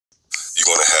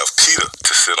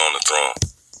sit on the throne,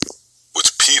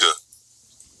 which Peter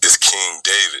is King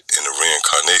David in the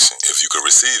reincarnation, if you could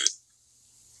receive it,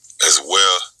 as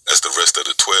well as the rest of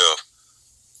the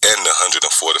 12 and the 144,000,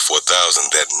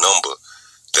 that number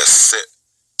that's set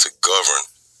to govern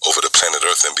over the planet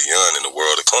Earth and beyond in the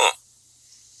world to come.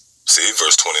 See,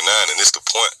 verse 29, and it's the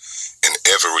point, and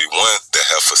every one that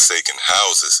have forsaken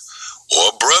houses,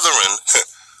 or brethren,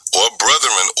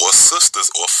 or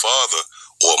sisters, or father,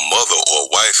 or mother,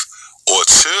 or wife, or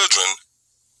children,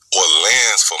 or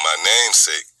lands for my name's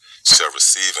sake, shall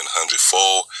receive an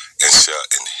hundredfold and shall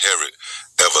inherit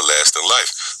everlasting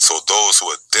life. So those who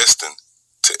are destined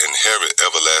to inherit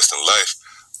everlasting life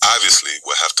obviously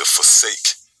will have to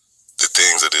forsake the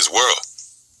things of this world.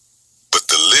 But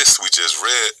the list we just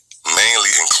read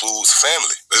mainly includes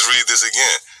family. Let's read this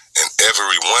again. And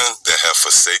every one that have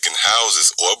forsaken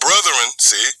houses, or brethren,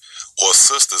 see, or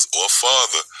sisters, or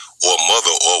father, or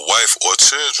mother, or wife, or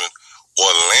children, or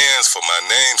lands for my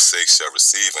name's sake shall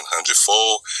receive an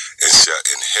hundredfold and shall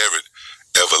inherit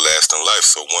everlasting life.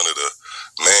 So one of the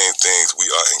main things we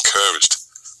are encouraged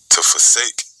to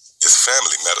forsake is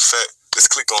family. Matter of fact, let's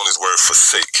click on this word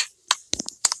forsake.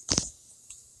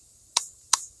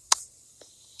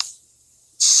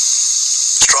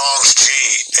 Strong's G,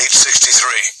 863.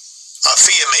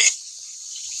 Afia me.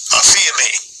 Afia me.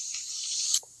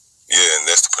 Yeah, and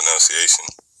that's the pronunciation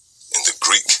in the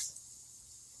Greek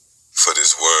for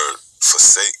this word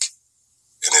forsake.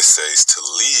 And it says to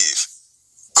leave,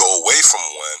 go away from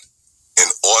one in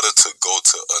order to go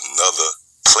to another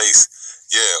place.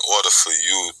 Yeah, in order for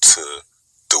you to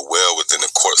dwell within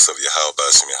the courts of Yahweh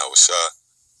Bashim Yahushua,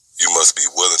 you must be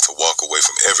willing to walk away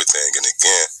from everything. And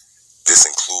again, this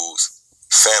includes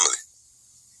family,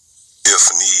 if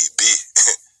need be.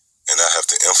 And I have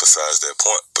to emphasize that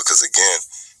point because, again,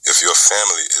 if your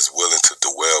family is willing to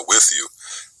dwell with you,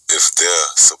 if they're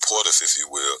supportive, if you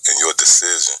will, in your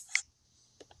decision